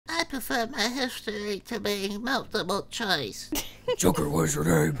prefer my history to be multiple choice. Joker, what's your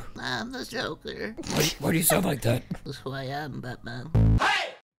name? I'm the Joker. Why do you sound like that? That's who I am, Batman.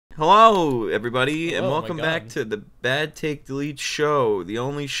 Hello, everybody, and Hello, welcome my back God. to the Bad Take Delete show, the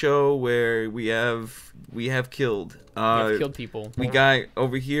only show where we have killed. You've killed people. We got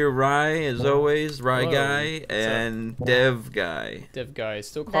over here Rye, as always, Rye Hello. Guy, and Dev Guy. Dev guy,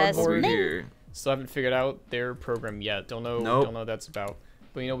 still That's Over cardboard. me. here. Still haven't figured out their program yet. Don't know. Nope. Don't know what that's about.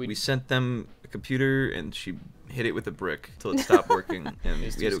 But you know We sent them a computer, and she hit it with a brick till it stopped working, and we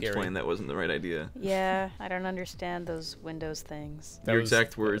It's had to too scary. explain that wasn't the right idea. Yeah, I don't understand those Windows things. that Your was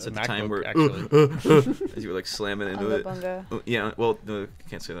exact words a at the time MacBook, were actually. as you were like slamming into Bunga it. bunga. Oh, yeah, well, no, you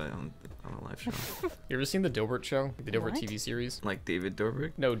can't say that on a live show. You ever seen the Dilbert show? The Dilbert What? TV series? Like David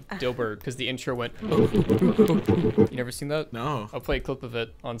Dobrik? No, Dilbert, because the intro went. You never seen that? No. I'll play a clip of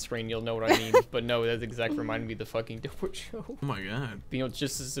it on screen. You'll know what I mean. But no, that exact reminded me of the fucking Dilbert show. Oh my god. You know, it's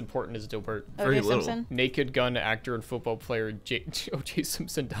just as important as Dilbert. Very O.J. little. Simpson? Naked gun actor and football player O.J.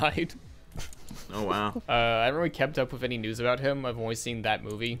 Simpson died. Oh wow. I haven't really kept up with any news about him. I've only seen that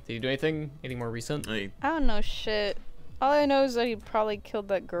movie. Did he do anything? Anything more recent? Like, I don't know shit. All I know is that he probably killed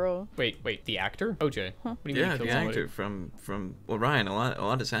that girl. Wait, the actor? OJ. What do you mean yeah, he killed the somebody? actor from well, Ryan. A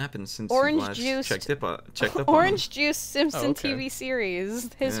lot has happened since Orange you last juice. checked up on Orange Juice Simpson Oh, okay. TV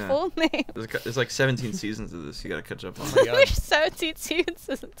series. His Yeah. full name. There's like 17 seasons of this. You gotta catch up on. Oh my god. There's 17 seasons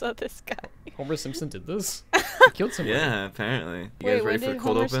of this guy. Homer Simpson did this? He killed somebody. Yeah, apparently. You Wait, guys when ready for did a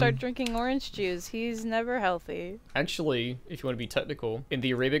cold Homer open? start drinking orange juice? He's never healthy. Actually, if you want to be technical, in the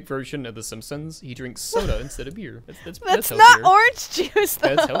Arabic version of The Simpsons, he drinks soda instead of beer. That's That's healthier. not orange juice,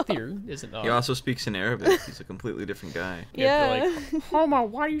 though. That's healthier, is it not? He also speaks in Arabic. He's a completely different guy. Yeah. Like, Homer,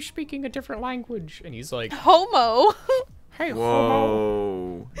 why are you speaking a different language? And he's like, Homo. hey, Homo.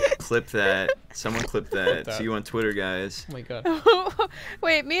 Whoa! Clip that. Someone clip that. that. See you on Twitter, guys. Oh my god.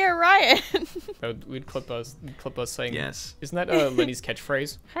 Wait, me or Ryan? We'd clip us saying, Yes. Isn't that Lenny's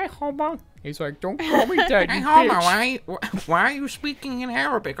catchstphrase? Hey, Homer. He's like, don't call me daddy, Hey, Homer, bitch. why are you speaking in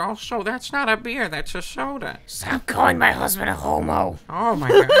Arabic? Also, that's not a beer, that's a soda. Stop calling my husband a homo. Oh my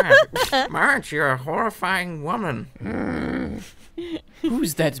god. Marge, you're a horrifying woman.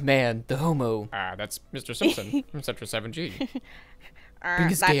 Who's that man, the homo? Ah, that's Mr. Simpson from Sector 7G.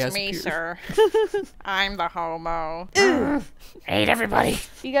 Biggest gay ass That's me, beard. sir. I'm the homo. Hate everybody.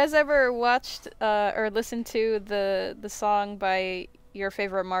 You guys ever watched or listened to the song by your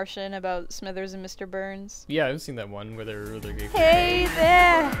favorite Martian about Smithers and Mr. Burns? Yeah, I've seen that one where they're gay. Hey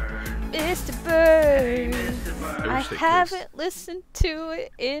there, Mr. Burns. I wish they haven't listened to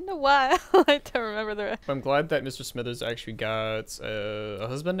it in a while. I don't remember the rest. I'm glad that Mr. Smithers actually got a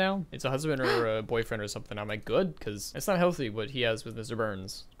husband now. It's a husband or a boyfriend or something. I'm like, good, because it's not healthy what he has with Mr.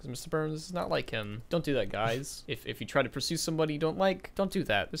 Burns. Because Mr. Burns is not like him. Don't do that, guys. If you try to pursue somebody you don't like, don't do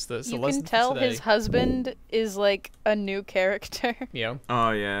that. It's the You lesson can for tell today. his husband is like a new character. Yeah. Oh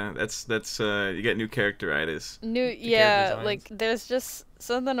yeah, that's you get new characteritis. Yeah, designs. like there's just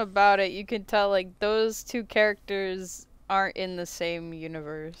something about it. You can tell like those two characters aren't in the same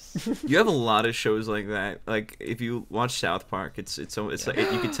universe. You have a lot of shows like that. Like if you watch South Park, it's like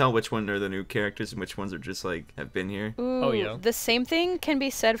you can tell which one are the new characters and which ones are just like have been here. Ooh, yeah. The same thing can be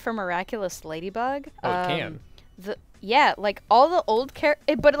said for Miraculous Ladybug. Oh, it can. Yeah, like all the old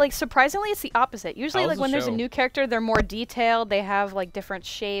but like surprisingly it's the opposite. Usually How's like the when there's a show? new character, they're more detailed, they have like different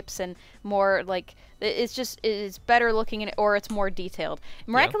shapes and more like it's better looking or it's more detailed.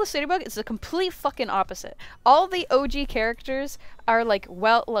 Miraculous Ladybug is the complete fucking opposite. All the OG characters are like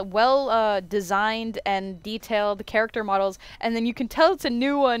well designed and detailed character models, and then you can tell it's a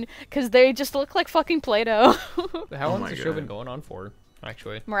new one because they just look like fucking Play-Doh. How long's my the show God. been going on for,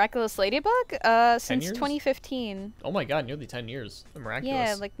 actually? Miraculous Ladybug? Since years? 2015. Oh my god, nearly 10 years. Miraculous.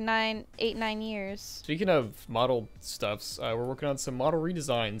 Yeah, like 9 years. Speaking of model stuffs, we're working on some model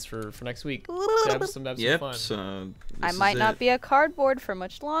redesigns for next week. Have some Yep. fun. So I might not be a cardboard for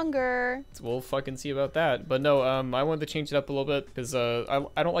much longer. We'll fucking see about that. But no, I wanted to change it up a little bit because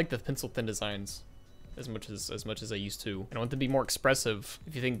I don't like the pencil thin designs as much as I used to. And I want them to be more expressive.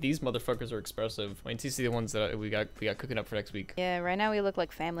 If you think these motherfuckers are expressive, wait until you see the ones that we got cooking up for next week. Yeah, right now we look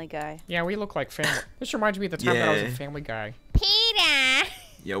like Family Guy. Yeah, we look like family. This reminds me of the time that I was a Yeah. Family Guy. Peter!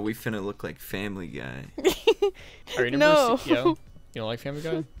 Yo, we finna look like Family Guy. Are you No. Yeah. You don't like Family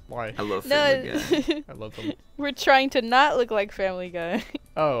Guy? Why? I love Family Guy. No, I love them. we're trying to not look like Family Guy.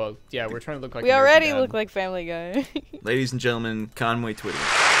 Oh, yeah, we're trying to look like We American already Dad. look like Family Guy. Ladies and gentlemen, Conway Twitter.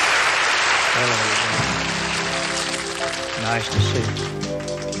 Nice to see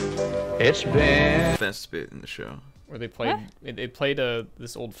you. It's been... Best bit in the show. where they played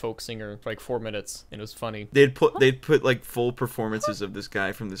this old folk singer for like 4 minutes, and it was funny. They'd put like full performances of this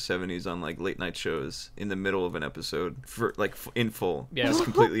guy from the 70s on like late night shows in the middle of an episode for like in full. Yeah. Just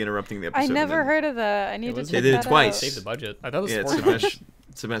completely interrupting the episode. I and never then- heard of that. I need to was- check They did it that twice. out. Save the budget. I thought it was Yeah, 4 it's the minutes. best.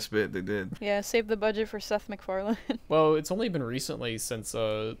 It's the best bit they did. Yeah, save the budget for Seth MacFarlane. Well, it's only been recently since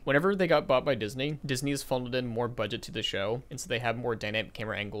whenever they got bought by Disney, Disney has funneled in more budget to the show, and so they have more dynamic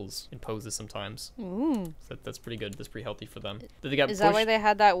camera angles and poses sometimes. Ooh. So that's pretty good. That's pretty healthy for them. Did they get Is that why pushed- they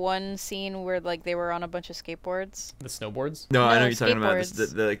had that one scene where like they were on a bunch of skateboards? the snowboards? No, I No, know you're talking about this,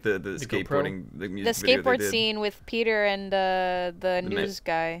 skateboards. the GoPro? skateboarding, the The music video they skateboard did. scene with Peter and the ma- news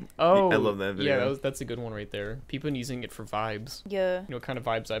guy. Oh, I love that video. Yeah, that's a good one right there. People been using it for vibes. Yeah. You know what kind of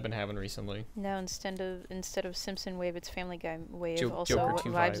vibes I've been having recently? No, instead of Simpson wave, it's Family Guy wave. Joker What 2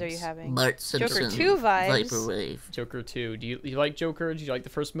 vibes are you vibes. having? Bart Joker Simpson. 2 vibes. Vaporwave. Joker 2. Do you like Joker? Did you like the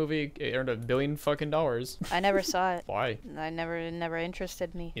first movie? It earned $1 billion fucking dollars. I never saw it. Why? I never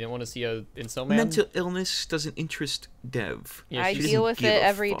interested me. You didn't want to see a incel man? Mental illness doesn't interest Dev. Yeah, I she deal doesn't with give it a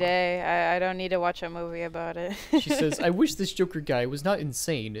every fuck. day. I don't need to watch a movie about it. She says, I wish this Joker guy was not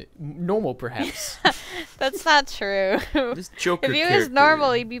insane. Normal, perhaps. That's not true. This Joker If he was character-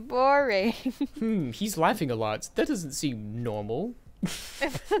 normal, he'd be boring. He's laughing a lot. That doesn't seem normal.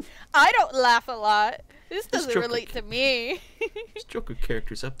 I don't laugh a lot. This This doesn't Joker relate to me. This Joker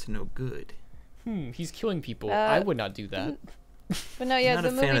character's up to no good. He's killing people. I would not do that. But no, yeah, Not the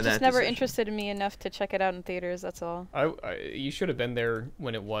a fan movie of just that never decision. interested me enough to check it out in theaters. That's all. You should have been there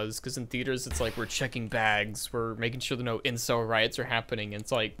when it was, because in theaters it's like we're checking bags, we're making sure that no incel riots are happening. And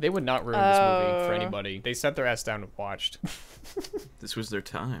it's like they would not ruin this movie for Oh. anybody. They sat their ass down and watched. This was their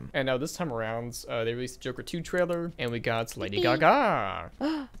time. And now this time around, they released the Joker 2 trailer, and we got Lady Gaga.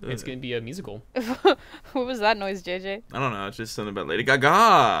 It's gonna be a musical. What was that noise, JJ? I don't know. It's just something about Lady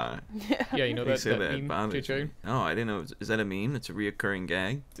Gaga. Yeah, you know They that, say that that meme, bothers JJ? me. No, I didn't know. Is that a meme? It's a reoccurring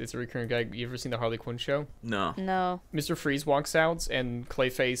gag? It's a recurring gag. You ever seen the Harley Quinn show? No. No. Mr. Freeze walks out, and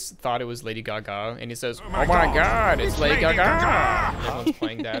Clayface thought it was Lady Gaga, and he says, "Oh my God, it's Lady Gaga!" And everyone's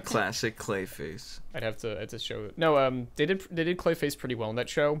playing that. Classic Clayface. I'd have to show it. No, they did Clayface pretty well in that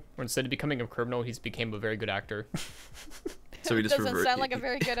show. Where instead of becoming a criminal, he's became a very good actor. So he just Doesn't revert- sound like a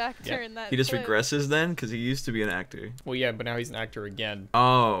very good actor Yeah. in that. He just clip. regresses then, because he used to be an actor. Well, yeah, but now he's an actor again.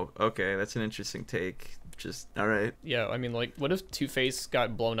 Oh, okay. That's an interesting take. Just all right. Yeah, I mean, like, what if Two-Face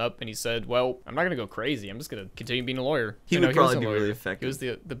got blown up and he said, "Well, I'm not gonna go crazy. I'm just gonna continue being a lawyer." He No, would was probably a be lawyer. really effective. He was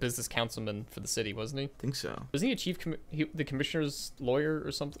the business councilman for the city, wasn't he? I think so. Wasn't he a the commissioner's lawyer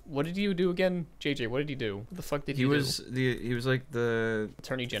or something? What did he do again, JJ? What did he do? What the fuck did he do? He was like the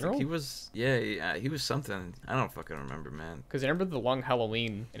Attorney General? He was he was something. I don't fucking remember, man. Because I remember the long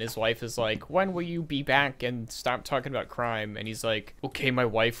Halloween, and his wife is like, "When will you be back and stop talking about crime?" And he's like, "Okay, my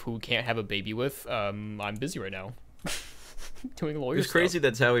wife who can't have a baby with, I'm busy right now." Doing lawyer It was stuff. crazy.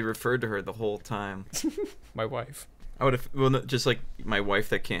 That's how he referred to her the whole time. My wife. I would have, well, no, just like my wife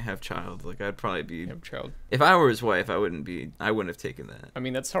that can't have child. Like I'd probably be, You have a child. if I were his wife, I wouldn't have taken that. I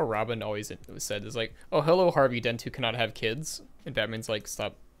mean, that's how Robin always said, is like, "Oh, hello, Harvey Dent, who cannot have kids." And Batman's like,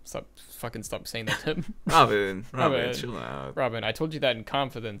 stop saying that to him. Robin, Robin. chill out. Robin, I told you that in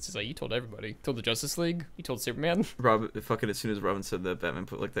confidence. He's like, "You told everybody. You told the Justice League. You told Superman." Robin, fucking as soon as Robin said that, Batman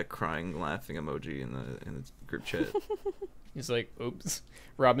put like that crying, laughing emoji in the group chat. He's like, "Oops."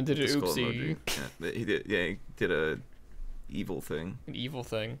 Robin did The an skull oopsie. emoji. Yeah, he did. Yeah, he did a evil thing. An evil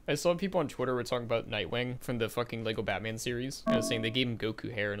thing. I saw people on Twitter were talking about Nightwing from the fucking Lego Batman series. I was saying they gave him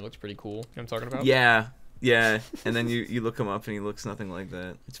Goku hair and it looks pretty cool. You know what I'm talking about? Yeah, and then you look him up and he looks nothing like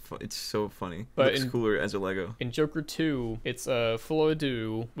that. It's so funny. But Looks cooler as a Lego. In Joker 2, it's a full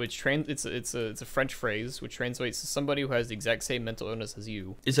ado, which it's a French phrase which translates to somebody who has the exact same mental illness as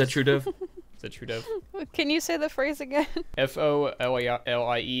you. Is that true, Dev? Is that true, Dev? Can you say the phrase again?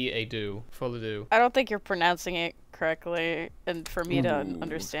 FOLIE ado. Full ado. I don't think you're pronouncing it correctly, and for me to Ooh.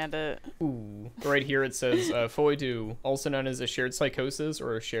 understand it. Ooh. Right here it says folie douce, also known as a shared psychosis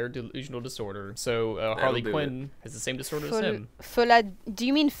or a shared delusional disorder. So Harley do it. Quinn has the same disorder as him. Do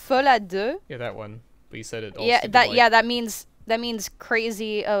you mean folle à deux? Yeah, that one. But you said it all Yeah, stupid that like. that means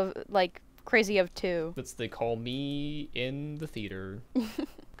crazy of two. That's they call me in the theater.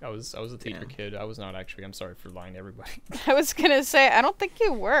 I was a theater kid. I was not actually. I'm sorry for lying to everybody. I was gonna say I don't think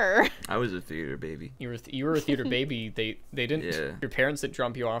you were. I was a theater baby. You were a theater baby. They didn't. Yeah. Your parents didn't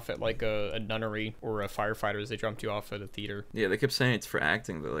drop you off at like a nunnery or a firefighters. They dropped you off at a theater. Yeah, they kept saying it's for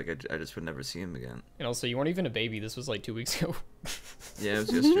acting, but like I just would never see him again. And also, you weren't even a baby. This was like 2 weeks ago. Yeah, it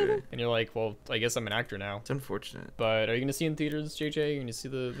was yesterday. And you're like, well, I guess I'm an actor now. It's unfortunate. But are you gonna see it in theaters, JJ? Are you gonna see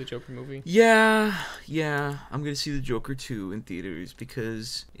the Joker movie? Yeah. I'm gonna see the Joker 2 in theaters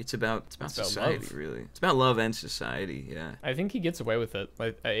because it's about society, love. really. It's about love and society. Yeah. I think he gets away with it.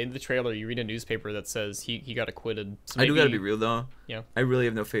 Like in the trailer, you read a newspaper that says he got acquitted. So I do gotta maybe- be real though. Yeah. I really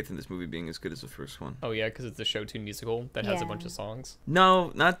have no faith in this movie being as good as the first one. Oh yeah, because it's a show tune musical that has a Yeah. bunch of songs.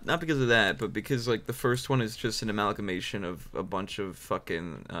 No, not because of that, but because like the first one is just an amalgamation of a bunch of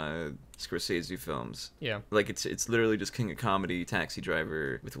fucking Scorsese films. Yeah. Like it's literally just King of Comedy, Taxi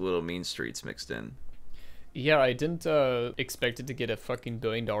Driver with Little Mean Streets mixed in. Yeah, I didn't expect it to get a fucking $1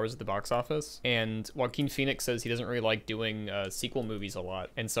 billion at the box office. And Joaquin Phoenix says he doesn't really like doing sequel movies a lot.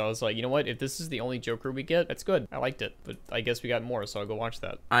 And so I was like, you know what? If this is the only Joker we get, that's good. I liked it. But I guess we got more, so I'll go watch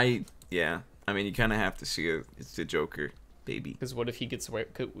that. Yeah. I mean, you kind of have to see it. It's the Joker, baby. Because what if he gets away?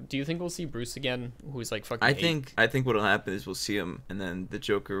 Do you think we'll see Bruce again, who's like fucking I 8? think what'll happen is we'll see him, and then the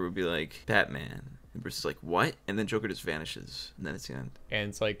Joker will be like, Batman. And Bruce is like, what? And then Joker just vanishes, and then it's the end. And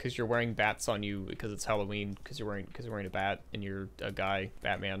it's like, because you're wearing bats on you because it's Halloween, because you're wearing a bat, and you're a guy,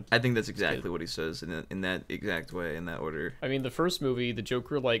 Batman. I think that's exactly what he says in that exact way, in that order. I mean, the first movie, the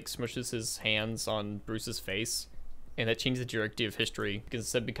Joker like smushes his hands on Bruce's face, and that changed the trajectory of history. Because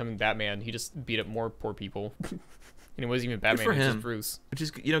instead of becoming Batman, he just beat up more poor people. And it wasn't even Batman, for it was him. just Bruce. Which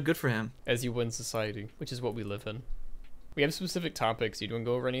is, good for him. As you win society, which is what we live in. We have specific topics. You want to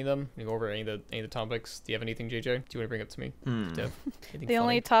go over any of them? You go over any of the topics? Do you have anything, JJ? Do you want to bring up to me? Dev, anything The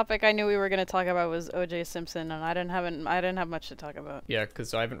only funny? topic I knew we were going to talk about was O.J. Simpson, and I didn't have much to talk about. Yeah,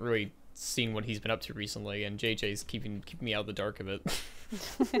 because I haven't really seen what he's been up to recently, and JJ's keeping me out of the dark of it.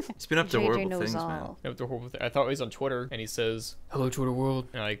 He's been up to JJ horrible knows things, all. man. I thought he was on Twitter, and he says, "Hello, Twitter world."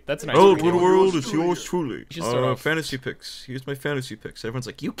 And like, that's a nice. Oh, greeting. Twitter world is yours truly. should start off- Fantasy picks. Here's my fantasy picks. Everyone's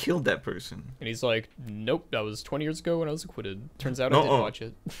like, you killed that person. And he's like, "Nope, that was 20 years ago when I was acquitted." Turns out I did Uh-uh. watch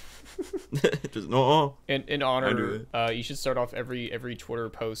it. Just no. In I honor, knew you should start off every Twitter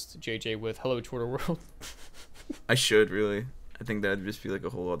post, JJ, with "Hello, Twitter world." I should really. I think that'd just be like a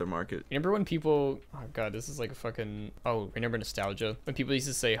whole other market. Remember when people, oh god, this is like a fucking, remember nostalgia? When people used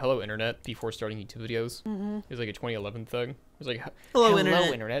to say hello internet before starting YouTube videos? Mm-hmm. It was like a 2011 thing. It was like, Hello,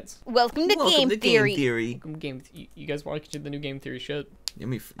 internet. Welcome to Welcome Game to Theory. You guys watching the new Game Theory shit?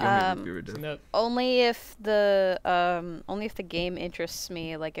 Yummy Isn't that? Only if the game interests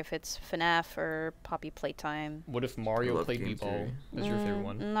me, like if it's FNAF or Poppy Playtime. What if I Mario love played Game B-Ball Theory. as your favorite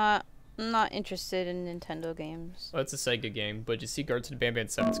one? Not interested in Nintendo games. Well, that's a Sega game, but you see Garten of Banban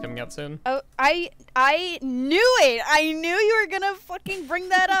 7's coming out soon? Oh, I knew it. I knew you were gonna fucking bring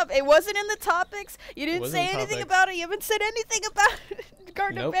that up. It wasn't in the topics. You didn't wasn't say in anything topics. about it. You haven't said anything about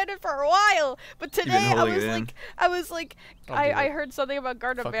Garden Nope. of Banban for a while. But been today I holding was it in. like, I'll do I it. heard something about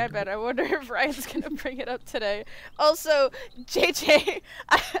Garden of Fucking Banban. I wonder if Ryan's gonna bring it up today. Also, JJ,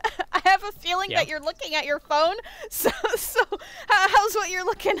 I have a feeling Yeah. that you're looking at your phone. So how's what you're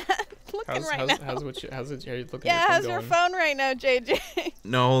looking at? Looking right now. How's it? How you looking Yeah, at how's your your phone phone right now, JJ?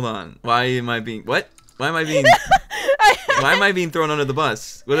 No, hold on. Why am I being what? Why am I being why am I being thrown under the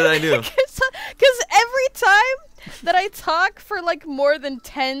bus? What did I do? Because every time that I talk for like more than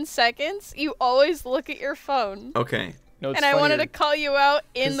 10 seconds, you always look at your phone. Okay. No, it's And I wanted to funnier. call you out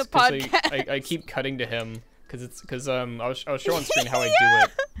in the 'Cause podcast. I keep cutting to him because I'll show on screen how I do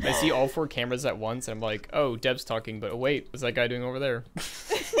it. I see all 4 cameras at once, and I'm like, oh, Deb's talking, but oh wait, what's that guy doing over there?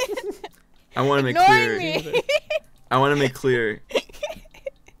 I want to make Ignoring clear. me. I want to make clear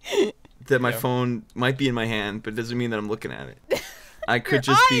that my Yeah. phone might be in my hand, but it doesn't mean that I'm looking at it. I Your could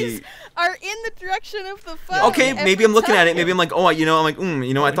just eyes be are in the direction of the phone. okay. Maybe every I'm looking at it. time. Maybe I'm like, oh, I'm like,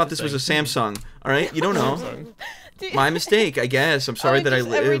 I thought this was a Interesting. Samsung. All right, you don't know. Samsung. Dude, My mistake, I guess. I'm sorry that I just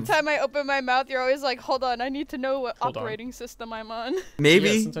every live. time I open my mouth, you're always like, hold on, I need to know what Hold on. operating system I'm on. Yeah,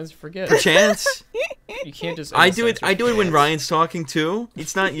 Maybe, sometimes you forget. perchance. You can't just. I do it. innocent I do it when your Ryan's talking too.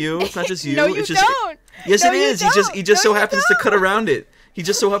 It's not you. It's not just you. No, you it's just, don't. Yes, No, it you is. don't. He just No, so you happens to cut don't. around it. He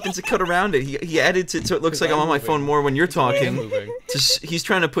just so happens to cut around it. He edits it so it looks 'Cause like I'm I'm on my moving. phone more when you're hands. talking. Moving. He's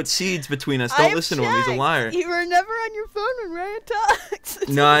trying to put seeds between us. Don't I've listen to him. He's a checked. liar. You were never on your phone when Ryan talks.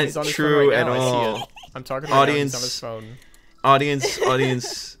 Not He's on his phone true right at now, I see all. it. I'm talking right now, he's on Audience. his phone. Audience.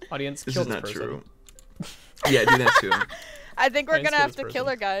 Audience, This kill is not person. true. Yeah, do that too. I think we're Ryan's gonna have good to kill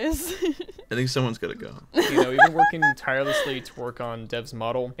her, guys. I think someone's gotta go. You know, we've been working tirelessly to work on Dev's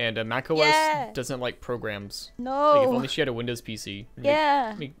model, and macOS Yeah. doesn't like programs. Like, if No. only she had a Windows PC. it'd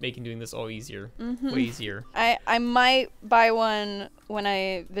Yeah. making doing this all easier. Mhm. Way easier. I might buy one when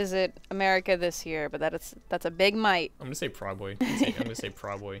I visit America this year, but that's a big might. I'm gonna say probably. I'm gonna say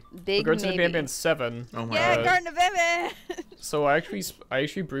probably. Big Garten of maybe. Banban 7. Oh my Yeah, god. Garden of Banban. So I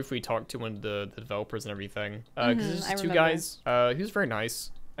actually briefly talked to one of the developers and everything. Because I there's two remember. guys. He was very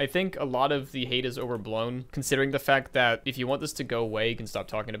nice. I think a lot of the hate is overblown, considering the fact that if you want this to go away, you can stop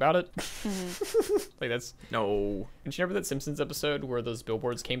talking about it. Like that's No. Did you remember that Simpsons episode where those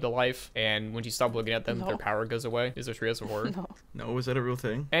billboards came to life, and when you stop looking at them, No. their power goes away? Is there Trias of horror? No. No, is that a real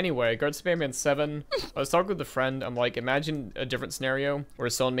thing? Anyway, Garten of Banban 7. I was talking with a friend. I'm like, imagine a different scenario where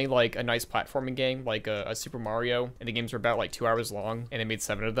someone made like a nice platforming game, like a Super Mario, and the games were about like 2 hours long, and they made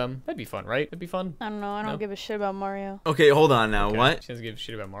 7 of them. That'd be fun, right? That'd be fun. I don't know. I don't No? give a shit about Mario. Okay, hold on now. Okay. What? She doesn't give a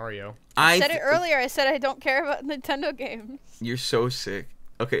shit about Mario. I said it earlier. I said I don't care about Nintendo games. You're so sick.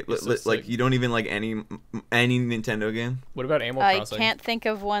 Okay, You're so like sick. you don't even like any Nintendo game? What about Animal I Crossing? can't think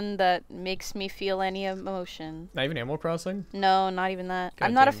of one that makes me feel any emotion. Not even Animal Crossing? No, not even that. God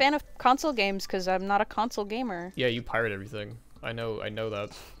I'm not a damn. fan of console games because I'm not a console gamer. Yeah, you pirate everything. I know that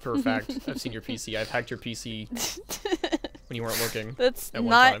for a fact. I've seen your PC. I've hacked your PC when you weren't looking. That's At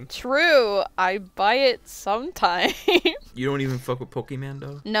one not time. true. I buy it sometime. You don't even fuck with Pokemon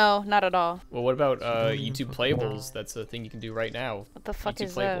though? No, not at all. Well, what about YouTube Playables? That's a thing you can do right now. What the fuck YouTube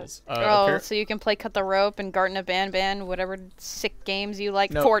is that? Playables. Oh, so you can play Cut the Rope and Garten of Banban, whatever sick games you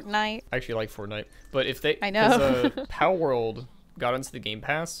like. No. Fortnite. I actually like Fortnite, but if they, I know. 'cause, Power World got onto the Game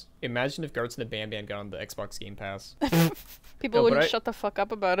Pass. Imagine if Garten of Banban got on the Xbox Game Pass. People No, but wouldn't I- shut the fuck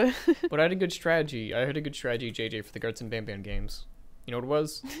up about it. But I had a good strategy. I had a good strategy, JJ, for the Garten of Banban games. You know what it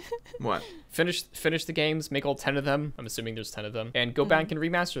was? What? Finish the games, make all 10 of them. I'm assuming there's 10 of them. And go back and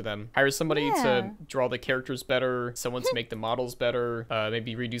remaster them. Hire somebody Yeah. to draw the characters better, someone to make the models better,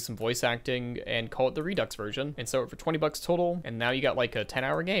 maybe redo some voice acting, and call it the Redux version. And sell it for $20 total, and now you got like a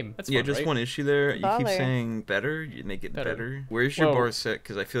 10-hour game. That's Yeah, fun, just right? one issue there. You keep Baller. saying better. You make it Better. better. Where's your Well- bar set?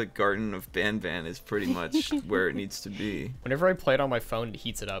 Because I feel like Garden of Banban is pretty much where it needs to be. Whenever I play it on my phone, it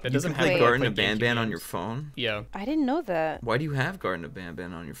heats it up. It You doesn't can play have Garden like of GameCube Banban on your games. phone. Yeah. I didn't know that. Why do you have Garden of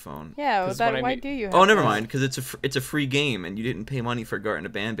Banban on your phone? Yeah, 'Cause when I why ma- do you have Oh, never that? mind. Because it's a free game, and you didn't pay money for Garden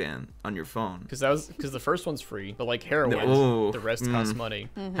of Banban on your phone. Because the first one's free, but like heroin, Oh, the rest costs money.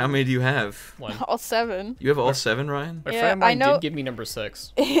 How many do you have? One. All 7. You have all 7, Ryan? My Yeah, friend of I mine know- did give me number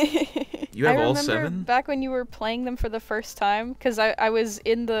 6. You have I all remember 7? back when you were playing them for the first time, because I was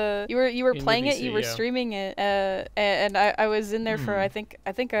in the you were In the playing it, VC, you were yeah. streaming it, and I was in there for Hmm. I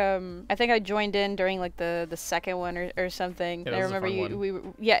think I joined in during like the second one or something. Yeah, I that was a remember fun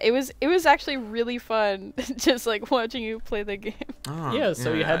you yeah it was actually really fun just like watching you play the game. Oh, Yeah,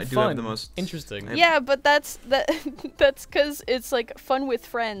 so you I had do fun. Have the most... Interesting. I- Yeah, but that's because it's like fun with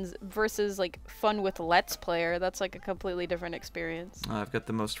friends versus like fun with Let's Player. That's like a completely different experience. I've got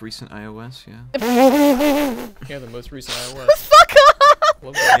the most recent iOS, yeah. Yeah, the most recent iOS. Fuck off!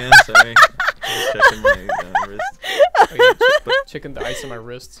 Love that. Yeah, sorry. I was checking my wrist. Oh, yeah, chicken the ice on my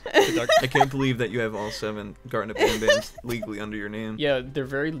wrist. I can't believe that you have all 7 Garden of Banbans legally under your name. Yeah, they're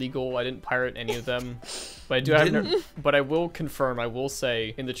very legal. I didn't pirate any of them, but I do have. But I will confirm. I will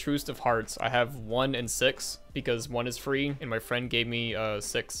say, in the truest of hearts, I have 1 and 6 because 1 is free, and my friend gave me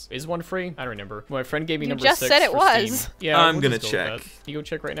 6. Is 1 free? I don't remember. My friend gave me You number just 6 said it for was. Steam. Yeah, I'm we'll gonna just go with check. that. You go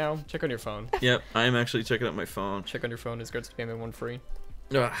check right now. Check on your phone. Yep, I am actually checking out my phone. Check on your phone. Is Garten of Banban 1 free?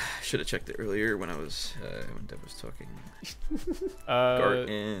 Should have checked it earlier when Dev was talking. Uh,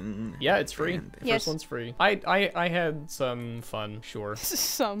 Garten. yeah, it's free. Banban. The Yes. first one's free. I had some fun, sure.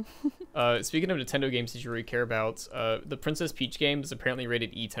 Some. Speaking of Nintendo games that you really care about, the Princess Peach game is apparently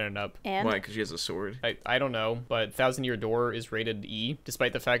rated E10 and up. And Why? Because she has a sword. I don't know, but Thousand Year Door is rated E,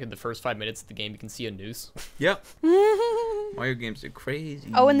 despite the fact that the first 5 minutes of the game you can see a noose. Yep. Mario games are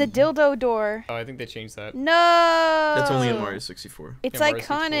crazy. oh, and the dildo door. Oh, I think they changed that. No. That's only in Mario 64. It's Yeah, Mario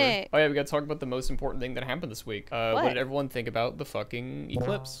 64. iconic. Oh yeah, we gotta talk about the most important thing that happened this week. What What? did everyone think about the fucking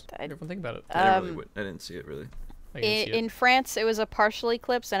eclipse? What did everyone think about it? I didn't see it really. I didn't see it. In France, it was a partial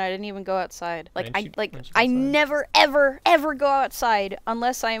eclipse, and I didn't even go outside. Like Why didn't you go I outside? never ever go outside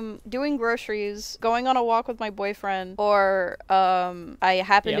unless I'm doing groceries, going on a walk with my boyfriend, or I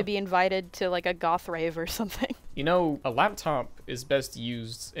happen Yeah. to be invited to like a goth rave or something. You know, a laptop is best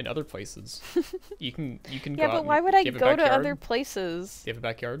used in other places. You can go Yeah, out but and- why would do I you have a go to backyard? other places? Do you have a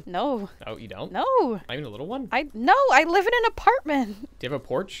backyard? No, Oh, you don't? no. Not even a little one? I live in an apartment. Do you have a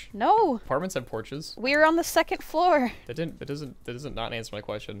porch? No, Apartments have porches. we're on the second floor. That doesn't not answer my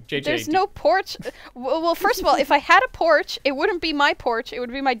question. JJ, There's no porch. Well, first of all, if I had a porch, it wouldn't be my porch. It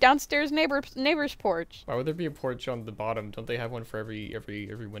would be my downstairs neighbor's porch. why would there be a porch on the bottom? Don't they have one for every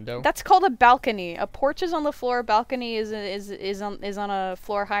window? That's called a balcony. A porch is on the floor. A balcony is on a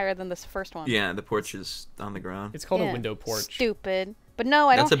floor higher than this first one. Yeah, the porch is on the ground. It's called Yeah. a window porch. Stupid. But no,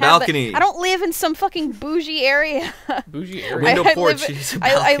 I That's don't a have balcony. I don't live in some fucking bougie area. Bougie A area. window I porch. live, is a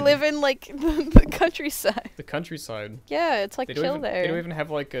I balcony. live in like the countryside. The countryside. Yeah, it's like They chill don't there. even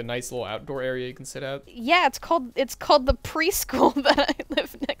have like a nice little outdoor area you can sit at. Yeah, it's called the preschool that I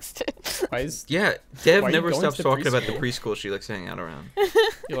live next to. Why is Yeah, Dev Why are you never going stops to the talking about the preschool? preschool she likes hanging out around.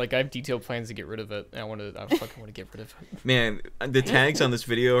 you're like I have detailed plans to get rid of it. And I fucking want to get rid of it. Man, the tags on this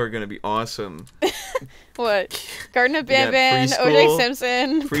video are gonna be awesome. What? Garten of We got Banban, preschool, OJ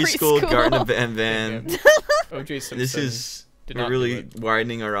Simpson, Preschool, Garten of Banban. OJ Simpson. This is did we're not do really it.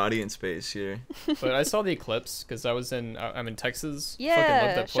 widening our audience base here. But I saw the eclipse because I'm in Texas. Yeah, Fucking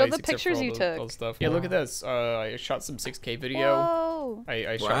love that show place, the except for pictures all you the- took. all the stuff. Yeah, look at this. I shot some 6K video. Whoa.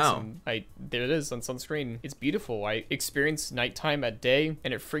 I shot Wow. some. There it is on sunscreen. It's beautiful. I experienced nighttime at day,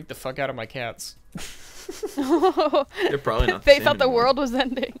 and it freaked the fuck out of my cats. They're probably not. They the thought same the anymore. world was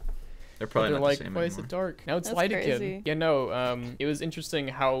ending. They're probably They're not like, the same why is anymore. it dark? Now it's That's light crazy. again. Yeah, no. It was interesting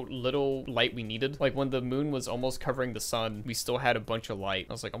how little light we needed. Like when the moon was almost covering the sun, we still had a bunch of light.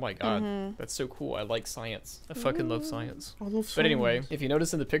 I was like, oh my god, that's so cool. I like science. I fucking love science. But anyway, if you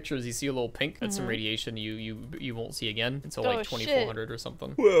notice in the pictures, you see a little pink. That's some radiation you won't see again until Oh, like 2400 or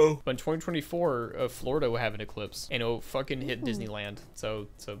something. Whoa. But in 2024, Florida will have an eclipse, and it'll fucking hit Disneyland. So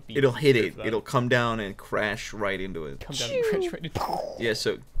be It'll hit prepared it. for that. It'll come down and crash right into it. come down and crash right into- Yeah,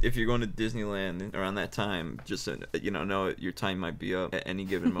 so if you're going to Disneyland around that time, just know your time might be up at any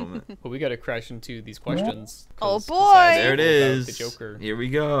given moment. But we gotta crash into these questions. Oh, 'cause boy. I There it about is. The Joker. Here we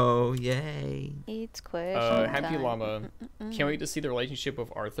go. Yay. It's question Happy time. Llama. Can't wait to see the relationship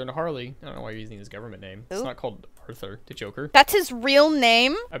of Arthur and Harley. I don't know why you're using his government name. It's Who? not called Arthur, the Joker. That's his real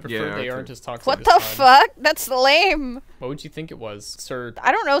name? I prefer Yeah, they Arthur. aren't as toxic. What this the time. fuck? That's lame. What would you think it was, Sir?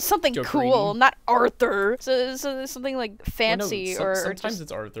 I don't know, something Jokerini? cool, not Arthur. So something like Well, no, fancy or sometimes just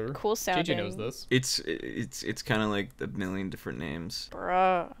it's Arthur. cool sounding. JJ knows this. It's kind of like a million different names.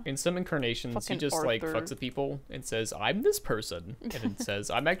 Bruh. In some incarnations, Fucking he just like Arthur. fucks with people and says, "I'm this person," and then says,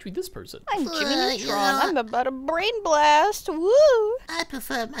 "I'm actually this person." I'm Jimmy You Neutron. know, I'm about a brain blast. Woo! I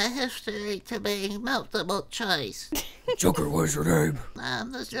prefer my history to be multiple choice. Joker, what's your name?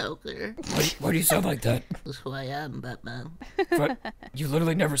 I'm the Joker. Why do you sound like that? That's who I am, Batman. But you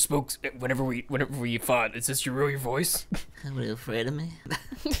literally never spoke whenever we fought. Is this your real voice? Are you afraid of me?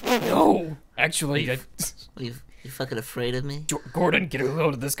 No, actually, You fucking afraid of me? Gordon, get a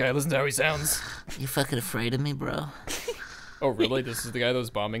load of this guy. Listen to how he sounds. You fucking afraid of me, bro? Oh, really? This is the guy that was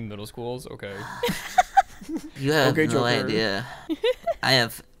bombing middle schools? Okay. You have Okay, no Joker. idea. I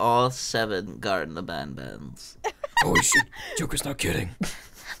have all 7 Garten of Banbans. Holy shit, Joker's not kidding.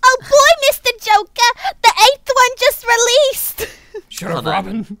 Oh boy, Mr. Joker! The 8th one just released! Shut up, Hold on.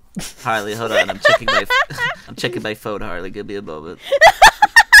 Robin. Harley, hold on. I'm checking my phone, Harley. Give me a moment.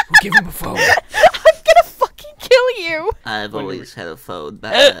 Who gave him a phone? I'm gonna fucking kill you! I've always had a phone,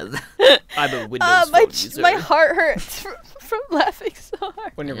 Batman. I'm a Windows my, phone user. my heart hurts from laughing so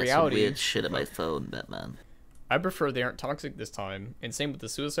hard. When in I got some reality, weird shit on my phone, Batman. I prefer they aren't toxic this time. And same with the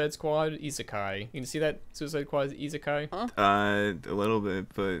Suicide Squad Isekai. You can see that Suicide Squad Isekai? A little bit,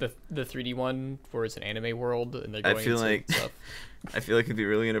 but The 3D one where it's an anime world and they're I going feel into like- stuff. I feel like it'd be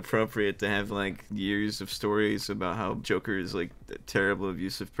really inappropriate to have like years of stories about how Joker is like a terrible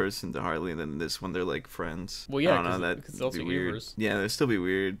abusive person to Harley, and then this one they're like friends. Well, yeah, I don't know, 'cause that it's also would be weird. universe. Yeah, that'd still be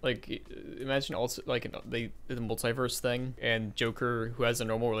weird. Like, imagine also like the multiverse thing, and Joker, who has a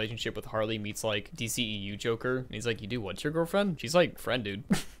normal relationship with Harley, meets like DCEU Joker, and he's like, "You do what's your girlfriend?" She's like, "Friend, dude."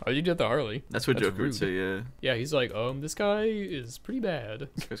 Why'd you do that to Harley? That's what Joker rude. would say. Yeah, Yeah, he's like, this guy is pretty bad.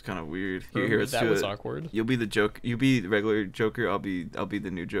 it's kind of weird. Ooh, Here, let's that do was it. awkward. You'll be the joke. You be the regular Joker. I'll be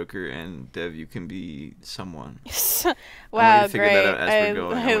the new Joker, and Dev, you can be someone. Wow, to figure great. that out as we're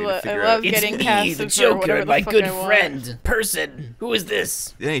going. I want you to I figure love out- getting It's me, casted the for Joker, whatever and the my fuck good I want. friend, person. Who is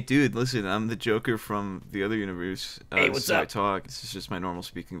this? Hey, dude, listen, I'm the Joker from the other universe. Hey, This what's is how I up? talk. This is just my normal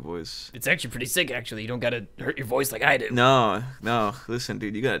speaking voice. It's actually pretty sick, actually. You don't gotta hurt your voice like I do. No, listen,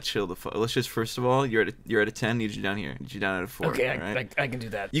 dude, you gotta chill the fuck. Let's just first of all, you're at a 10. Need you down here. Need you down at a 4. Okay, all right? I can do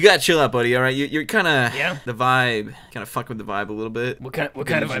that. You gotta chill out, buddy. All right, you're kind of Yeah? the vibe, kind of fuck with the vibe a little bit. What kind You of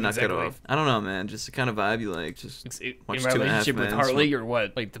should vibe knock that exactly? off. I don't know, man. Just the kind of vibe you like. Just In watch my 2.5 relationship with Men, Harley smoke- or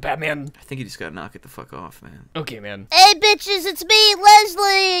what? Like the Batman? I think you just gotta knock it the fuck off, man. Okay, man. Hey bitches, it's me,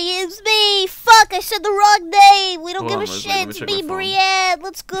 Leslie. It's me. Fuck, I said the wrong name. We don't Hold give on, a Leslie, shit. let me It's check me, my phone. Brienne.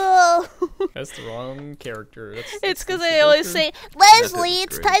 Let's go. That's the wrong character. It's because that's I the always character. say, Leslie, is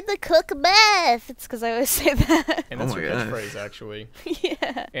it's great. time to cook meth. it's because I always say that. And that's Oh my your God. catchphrase, actually.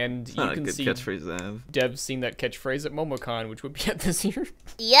 Yeah. And It's you not a can good see catchphrase to have. Dev's seen that catchphrase at MomoCon, which would be at this year.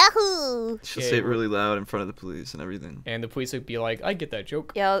 Yahoo! She'll Yeah, say it we're- really loud in front of the police and everything. And the police would be like, I get that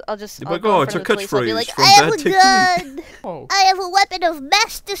joke. Yeah, I'll just. They're I'll like, go "Oh, in it's front a of the police, I'll be catchphrase like, from I have a BadTakeDelete." gun. Oh, I have a weapon of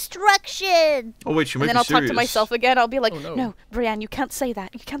mass destruction. Oh wait, she and might then be I'll serious. talk to myself again. I'll be like, Oh, no. no, Brienne, you can't say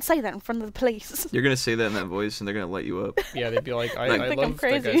that. You can't say that in front of the police. You're gonna say that in that voice, and they're gonna light you up. yeah, they'd be like, I Like- I Think I'm love that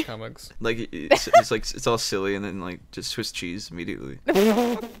crazy. guy's comics. Like it's like it's all silly, and then like just Swiss cheese immediately.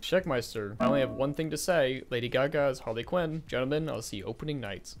 Checkmeister, I only have one thing to say. Lady Gaga as Harley Quinn. Gentlemen, I'll see you opening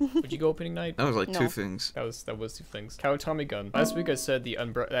night. Would you go opening night? That was like No. 2 things. That was 2 things. Cow Tommy Gun. Last week I said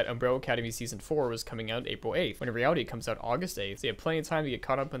that Umbrella Academy Season 4 was coming out April 8th, when in reality it comes out August 8th. So you have plenty of time to get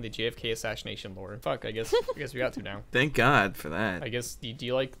caught up on the JFK assassination lore. Fuck, I guess we got to now. Thank God for that. I guess, do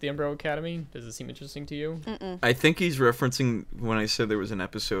you like the Umbrella Academy? Does it seem interesting to you? I think he's referencing when I said there was an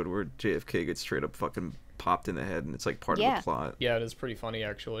episode where JFK gets straight up fucking popped in the head, and it's like part of Yeah. the plot. Yeah, it is pretty funny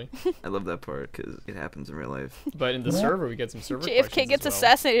actually. I love that part because it happens in real life. But in the server, we get some server JFK questions gets as well.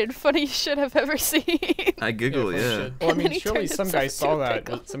 assassinated. Funniest shit I've ever seen. I giggle, funny yeah. shit. Well, I And then mean, he surely turned some himself guy into saw a that.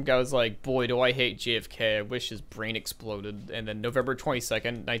 pickle. Some guy was like, boy, do I hate JFK. I wish his brain exploded. And then November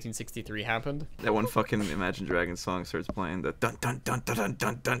 22nd, 1963 happened. That one fucking Imagine Dragons song starts playing. The dun dun dun dun dun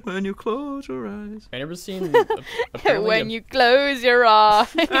dun dun. When you close your eyes. I never seen. apparently When you close your eyes,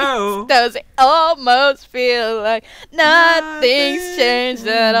 Oh. does it almost feel like nothing's changed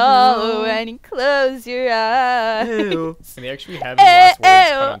at all when you close your eyes? Ew. And they actually have his last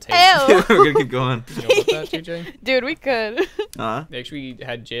words cut on tape. We're gonna keep going. You know about that, JJ? Dude, we could. They actually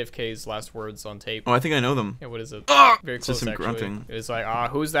had JFK's last words on tape. Oh, I think I know them. Yeah, what is it? Ah! Very It's close, just him actually. grunting. It was like,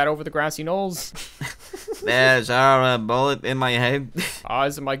 who's that over the grassy knolls? There's a bullet in my head.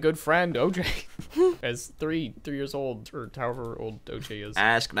 Is it my good friend, OJ? As 3 years old, or however old OJ is.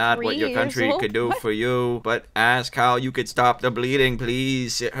 Ask not what 3 your years country old? could do for you, but ask how you could stop the bleeding,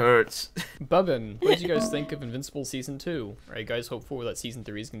 please. It hurts. Bubbin, what did you guys think of Invincible Season 2? Are you guys hopeful that Season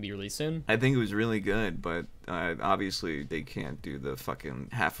 3 is going to be released soon? I think it was really good, but obviously they can't do the fucking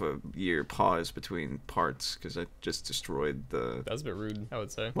half a year pause between parts because that just destroyed the. That was a bit rude, I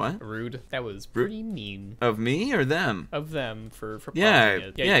would say. What? Rude. That was pretty mean. Of me or them? Of them for Yeah, pausing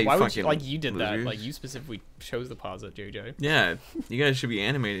it. yeah, you why would fucking you, like, you did that. losers. Like, you specifically chose the pause it, JJ. Yeah, you guys should be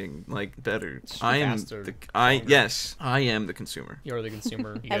animating like better. Should be I am faster, the longer. yes, I am the consumer. You're the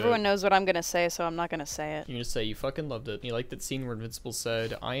consumer. You Everyone knows what I'm gonna say, so I'm not gonna say it. You're gonna say you fucking loved it. You like that scene where Invincible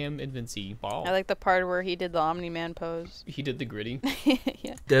said, I am Invincible. I like the part where he did the Omni-Man pose. He did the gritty.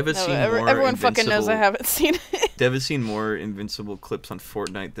 Yeah. Dev has No, seen more everyone fucking knows I Invincible- haven't seen it. Dev has seen more Invincible clips on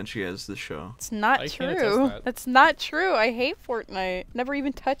Fortnite than she has the show. It's not I can't attest true. that. That's not true. I hate Fortnite. Never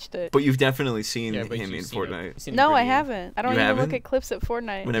even touched it. But you've definitely seen Yeah, but him you've in seen it. Fortnite. You've seen No, I gritty. haven't. I don't You even haven't? look at clips at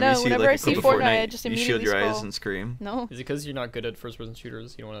Fortnite. Whenever No, you see whenever like I a see clip of Fortnite, I just you immediately shield your eyes scroll. and scream. No. Is it because you're not good at first-person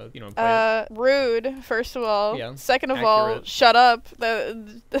shooters? You don't want to play it? Rude, first of all. Yeah, Second of all, accurate. shut up.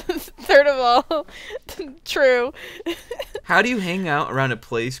 Third of all, true. How do you hang out around a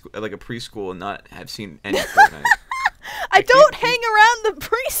like a preschool and not have seen any Fortnite? I don't hang around the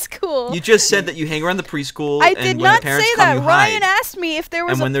preschool. You just said that you hang around the preschool. I and did when not the parents say come, that. you Ryan hide. asked me if there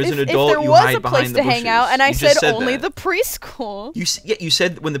was And when there's an if adult, there you was hide a place behind the to hang out, bushes. and I You said just said only that. the preschool. You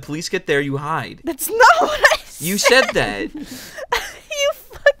said when the police get there, you hide. That's not what I said. You said that. You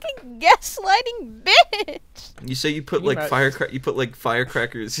fucking gaslighting bitch. You say you put Can you like imagine-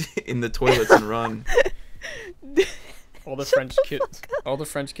 firecrackers in the toilets and run. All the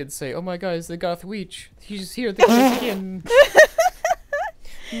French kids say, "Oh my God, it's the Goth Witch. He's here. The again."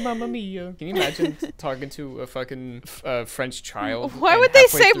 Mamma mia! Can you imagine talking to a fucking French child? Why and would they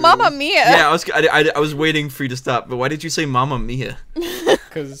halfway say through- Mamma Mia? Yeah, I was waiting for you to stop, but why did you say Mamma Mia?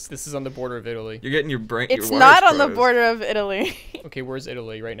 Because this is on the border of Italy. You're getting your brain. It's your not wires on the crossed. border of Italy. Okay, where's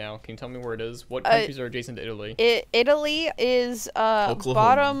Italy right now? Can you tell me where it is? What countries are adjacent to Italy? Italy is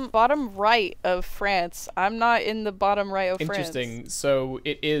Oklahoma. bottom right of France. I'm not in the bottom right of Interesting. France. So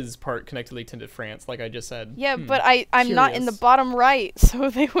it is part connectedly to France, like I just said. Yeah, but I'm not in the Curious. bottom right, so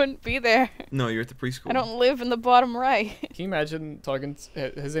they wouldn't be there. No, you're at the preschool. I don't live in the bottom right. Can you imagine talking?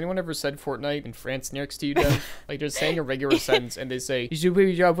 Has anyone ever said Fortnite in France next to you, Dev? Like they're saying a regular sentence and they say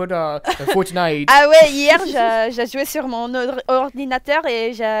Fortnite. Ah ouais, hier, j'ai joué sur mon ordinateur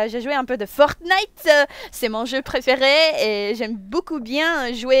et j'ai joué un peu de Fortnite. C'est mon jeu préféré et j'aime beaucoup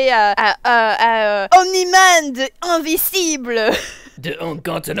bien jouer à Omniman de Invisible. De un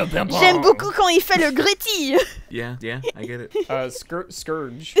Garten of Banban. J'aime beaucoup quand il fait le gritty. Yeah, I get it.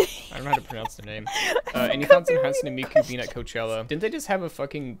 Scourge. I don't know how to pronounce the name. Any thoughts on Hatsune Miku being at Coachella? Didn't they just have a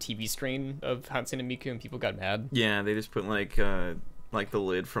fucking TV strain of Hatsune Miku and people got mad? Yeah, they just put like the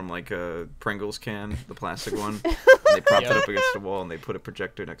lid from like a Pringles can, the plastic one. And they propped it up against the wall and they put a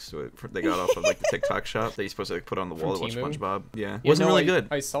projector next to it. They got off of like the TikTok shop that you're supposed to like put on the wall to watch Temu? SpongeBob. Yeah, Yeah, wasn't no, really good.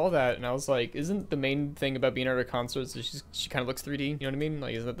 I saw that and I was like, isn't the main thing about being at a concert is she kind of looks 3D? You know what I mean?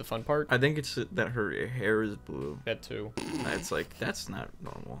 Like, isn't that the fun part? I think it's that her hair is blue. That too. It's like that's not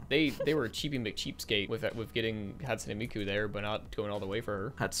normal. They were cheapy McCheapskate with getting Hatsune Miku there, but not going all the way for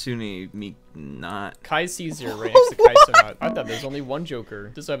her. Hatsune Miku not. Kai Caesar right next to Kai Cenat. I thought there's only one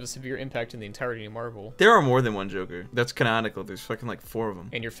Joker. This will have a severe impact in the entirety of Marvel. There are more than one Joker. That's canonical. There's fucking like 4 of them.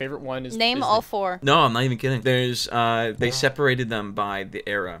 And your favorite one is Name is all the, 4. No, I'm not even kidding. There's they separated them by the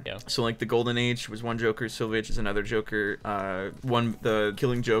era. Yeah. So like the Golden Age was one Joker, Silver Age is another Joker, the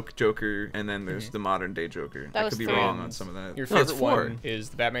Killing Joke Joker, and then there's the modern day Joker. That I was could be 3. wrong on some of that. Your No, it's favorite 4. one is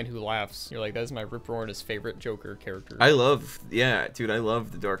the Batman Who Laughs. You're like, that's my Rip Roaring's favorite Joker character. I love the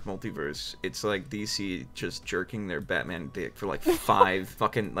Dark Multiverse. It's like DC just jerking their Batman dick for like 5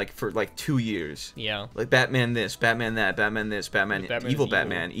 fucking like for like 2 years. Yeah. Like Batman this, Batman that, Batman this, Batman, Batman's evil evil.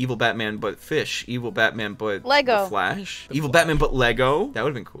 Batman, evil Batman but fish, evil Batman but Lego. the Flash, evil Batman but Lego. That would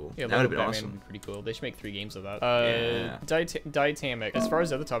have been cool. Yeah, That would have been Batman awesome. would be pretty cool. They should make 3 games of that. Yeah. Diatamic. As far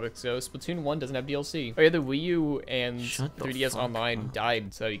as other topics go, Splatoon 1 doesn't have DLC. Oh yeah, the Wii U and Shut the 3DS fuck Online up.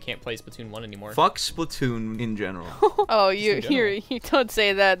 died, so you can't play Splatoon 1 anymore. Fuck Splatoon in general. Oh, in you general. you don't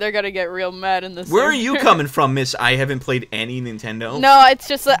say that. They're gonna get real mad in this. Where are you coming from, Miss? I haven't played any Nintendo. No, it's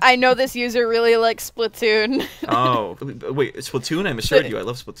just that I know this user really likes Splatoon. Oh, wait, Splatoon? I misheard you. I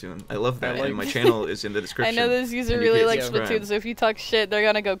love Splatoon. I love that. I like- And my channel is in the I description. know this user And you really can likes subscribe. Splatoon, so if you talk shit, they're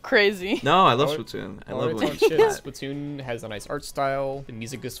gonna go crazy. No, I love Oh, it- Splatoon. I Oh, love it's it. on shit. Splatoon has a nice art style. The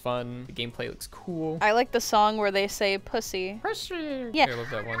music is fun. The gameplay looks cool. I like the song where they say pussy. Yeah, I love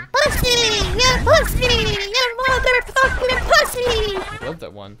that one. I love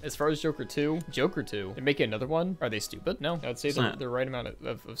that one. As far as Joker 2, they're making another one. Are they stupid? No, I would say they're not. the right amount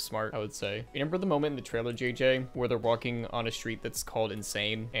of smart, I would say. You remember the moment in the trailer, JJ, where they're walking on a street that's called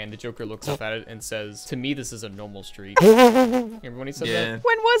Insane, and the Joker looks up at it and says, "To me, this is a normal street." Remember when he said Yeah. that?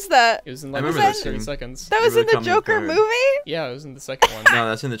 When was that? It was in I like remember that 30 scene. seconds. That It was really in the caught me off Joker guard. movie? Yeah, it was in the second one. No,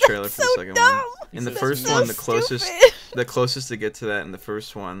 that's in the trailer for the so second dumb. one. In the says first so one, the closest stupid. the closest to get to that in the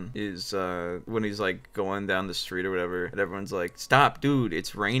first one is when he's like going down the street or whatever, and everyone's like, "Stop, dude!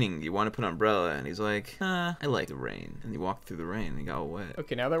 It's raining. You want to put an umbrella?" And he's like, "I like the rain." And he walked through the rain and he got all wet.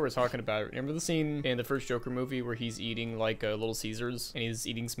 Okay, now that we're talking about it, remember the scene in the first Joker movie where he's eating like Little Caesars and he's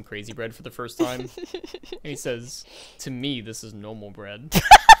eating some crazy bread for the first time? And he says, "To me, this is normal bread."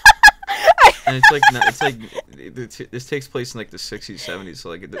 And it's like this takes place in like the 60s, 70s, so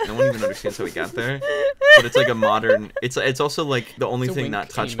like no one even understands how he got there. But it's like a modern. It's also like the only It's a thing wink, not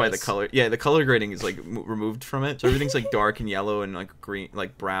touched by the penis. color. Yeah, the color grading is like removed from it, so everything's like dark and yellow and like green,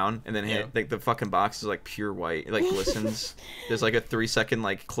 like brown, and then Yeah. like the fucking box is like pure white. It like glistens. There's like a 3-second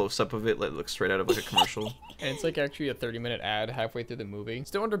like close up of it that looks straight out of like a commercial. And it's like actually a 30-minute ad halfway through the movie.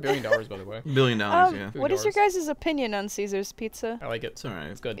 Still under $1 billion, by the way. $1 billion, yeah. What is your guys' opinion on Caesar's pizza? I like it. It's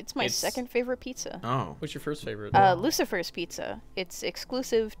alright. It's good. It's my second favorite pizza. Oh. What's your first favorite? Lucifer's Pizza. It's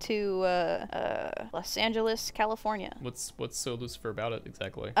exclusive to Los Angeles, California. What's so Lucifer about it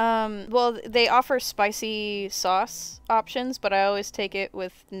exactly? Well, they offer spicy sauce options, but I always take it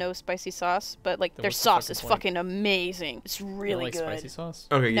with no spicy sauce. But like Then their what's the sauce fucking is point? fucking amazing. It's You don't really like good. spicy sauce?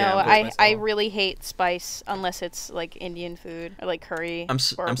 Okay, No, yeah. I spice really hate spice unless it's like Indian food or like curry. I'm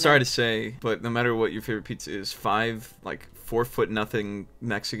or sorry to say, but no matter what your favorite pizza is, 4'0"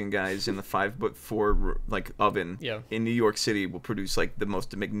 Mexican guys in the 5'4" like oven Yeah. in New York City will produce like the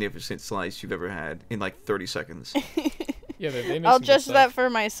most magnificent slice you've ever had in like 30 seconds. Yeah, they make I'll some good judge stuff. that for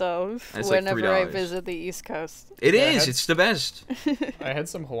myself It's like whenever I $3. visit the East Coast. It Yeah, I is. had- It's the best. I had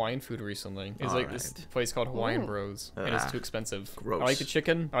some Hawaiian food recently. It's like this Alright. place called Hawaiian Ooh. Bros, and it's Ah, too expensive. gross. I like the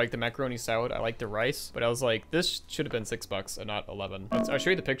chicken, I like the macaroni salad, I like the rice, but I was like, this should have been $6 and not 11. I'll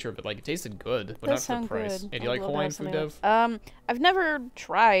show you the picture of it. Like, it tasted good, but not Does for the sound price. good. Hey, do you I'd like love to Hawaiian have food, something Dev? I've never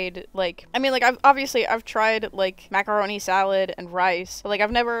tried like I've tried like macaroni salad and rice. But, like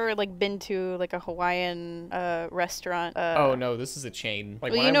I've never like been to like a Hawaiian restaurant Oh no, this is a chain.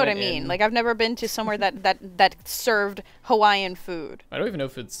 Like, Well, when you know what I went mean. in- Like, I've never been to somewhere that served Hawaiian food. I don't even know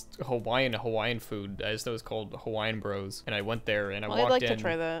if it's Hawaiian food. I just know it's called Hawaiian Bros. And I went there and I Well, walked I'd like in. to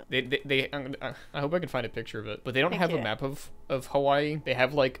try that. I hope I can find a picture of it. But they don't have a Okay. map of Hawaii. They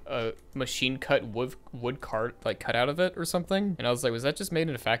have like a machine cut wood cart like cut out of it or something. And I was like, was that just made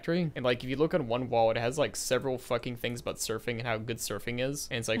in a factory? And like if you look on one wall, it has like several fucking things about surfing and how good surfing is.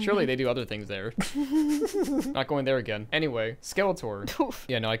 And it's like, surely they do other things there. Not going there again. Anyway, Skeletor. Oof.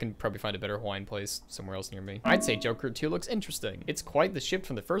 Yeah, no, I can probably find a better Hawaiian place somewhere else near me. I'd say Joker 2 looks interesting. It's quite the shift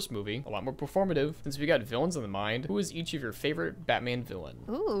from the first movie, a lot more performative. Since we got villains in the mind, who is each of your favorite Batman villain?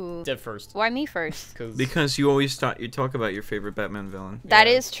 Ooh. Dev first. Why me first? Because you always talk about your favorite Batman villain. That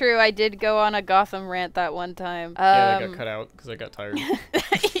Yeah. is true. I did go on a Gotham rant that one time. Yeah, that got cut out because I got tired.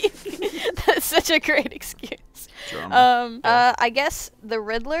 That's such a great excuse. Drama. I guess the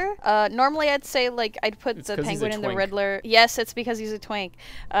Riddler. Normally I'd say like I'd put It's the 'cause he's a Penguin and the twink. Riddler. Yes, it's because he's a twink.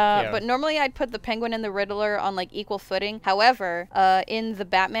 Yeah. But normally I'd put the Penguin and the Riddler on like equal footing. However, in the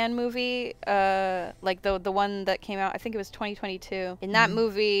Batman movie, like the one that came out, I think it was 2022. In that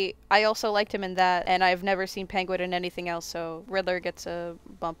movie, I also liked him in that, and I've never seen Penguin in anything else, so Riddler gets a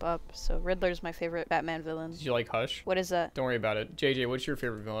bump up. So Riddler's my favorite Batman villain. Did you like Hush? What is that? Don't worry about it. JJ, what's your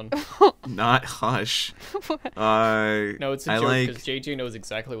favorite villain? Not Hush. No, it's a I joke like because JJ knows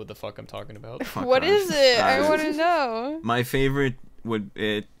exactly what the fuck I'm talking about. Fuck What Hush. is it? I Uh, want to know. My favorite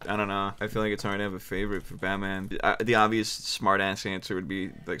I don't know. I feel like it's hard to have a favorite for Batman. The obvious smart-ass answer would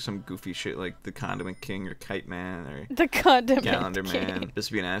be like some goofy shit like the Condiment King or Kite Man or The Condiment Calendar King. Man. Just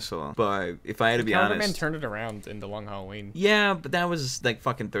to be an asshole. But if I had to be Calendar Man honest, turned it around in The Long Halloween. yeah, but that was like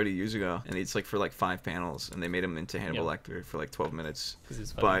fucking 30 years ago, and it's like for like 5 panels, and they made him into Hannibal Yep. Lecter for like 12 minutes. 'Cause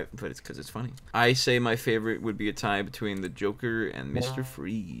it's funny. But it's because it's funny. I say my favorite would be a tie between the Joker and Mr.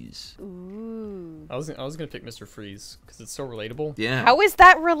 Freeze. Ooh. I was gonna pick Mr. Freeze because it's so relatable. Yeah. How is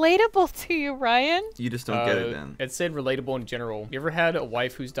that relatable to you, Ryan? You just don't get it then. It said relatable in general. You ever had a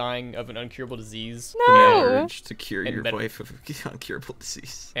wife who's dying of an uncurable disease? The No. urge to cure And your med- wife of incurable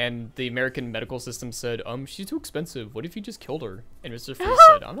disease. And the American medical system said, she's too expensive. What if you just killed her? And Mr. Freeze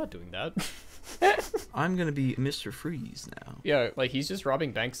said, I'm not doing that. I'm gonna be Mr. Freeze now. Yeah, like he's just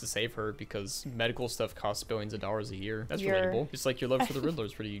robbing banks to save her because medical stuff costs billions of dollars a year. That's relatable. Just like your love for the Riddler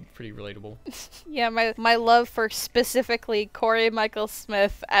is pretty relatable. Yeah, my love for specifically Corey Michael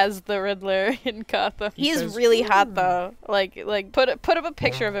Smith as the Riddler in Gotham. He He's says, really hot though. Like put up a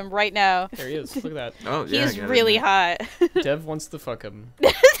picture of him right now. There he is. Look at Oh yeah. He's really hot. that. Dev wants to fuck him.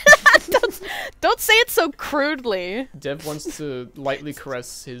 Don't say it so crudely. Dev wants to lightly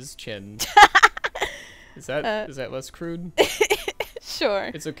caress his chin. Is that less crude?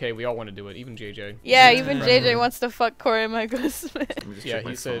 Sure. It's okay. We all want to do it, even JJ. Yeah, Yeah. even JJ wants to fuck Corey Michael Smith. Let me just Yeah, check my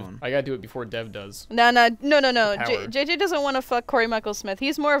he said phone. I gotta do it before Dev does. No. Power. JJ doesn't want to fuck Corey Michael Smith.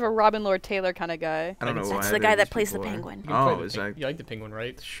 He's more of a Robin Lord Taylor kind of guy. I don't know why. That's the guy that plays the penguin. You can play Oh, the is peng- that You like the penguin,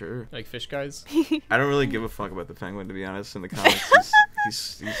 right? sure? Like fish guys? I don't really give a fuck about the Penguin, to be honest. In the comics,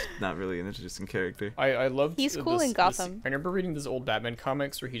 he's not really an interesting character. I loved. He's cool in Gotham. I remember reading this old Batman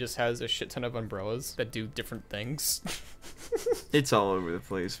comics where he just has a shit ton of umbrellas that do different things. It's all over the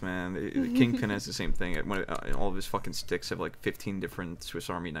place, man. Kingpin has the same thing. All of his fucking sticks have like 15 different Swiss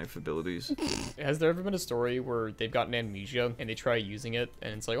Army knife abilities. Has there ever been a story where they've gotten amnesia and they try using it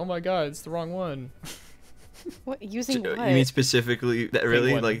and it's like, oh my god, it's the wrong one? What using what? You mean specifically that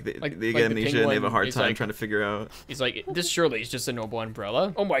really Penguin. like they Like get the amnesia and they have a penguin hard is time like- trying to figure out? He's like, this surely is just a normal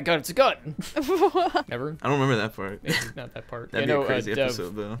umbrella. Oh my god, it's a gun. Never. I don't remember that part. Not that part. That'd Yeah, be no, a crazy Dev,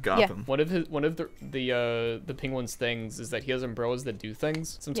 episode though. Gotham. One of the penguin's things is that he has umbrellas that do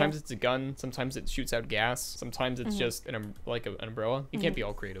things. Sometimes it's a gun, sometimes it shoots out gas, sometimes it's just an umbrella. You can't be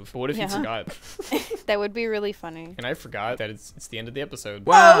all creative. But what if he Yeah. forgot? That would be really funny. And I forgot that it's the end of the episode.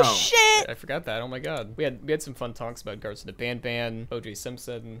 Wow. Oh shit! I forgot that. Oh my god. We had some fun talks about Garten of Banban, OJ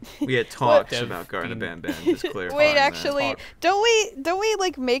Simpson. We had talks Dev about Garten of being- Banban. Just clarifying Wait, that. actually, Talk. don't we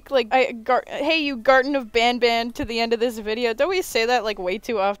like make like hey you Garten of Banban to the end of this video? Don't we say that like way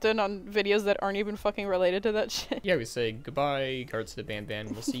too often on videos that aren't even fucking related to that shit? Yeah, we say goodbye, Garten of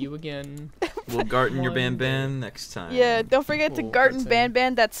Banban. We'll see you again. We'll garden your One Banban next time. Yeah, don't forget to Cool, Garten that's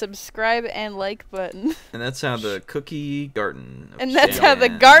Banban that subscribe and like button. And that's how the cookie garden. of And that's how the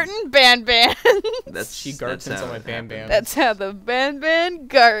Banban- Garten Banban. That's She that's gartens how on my it Banban. happens. That's how the Banban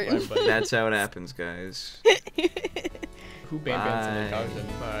Garten. Bye, buddy. That's how it happens, guys. Who Banban's in the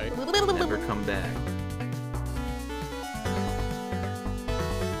Bye. garden? Bye. Never come back.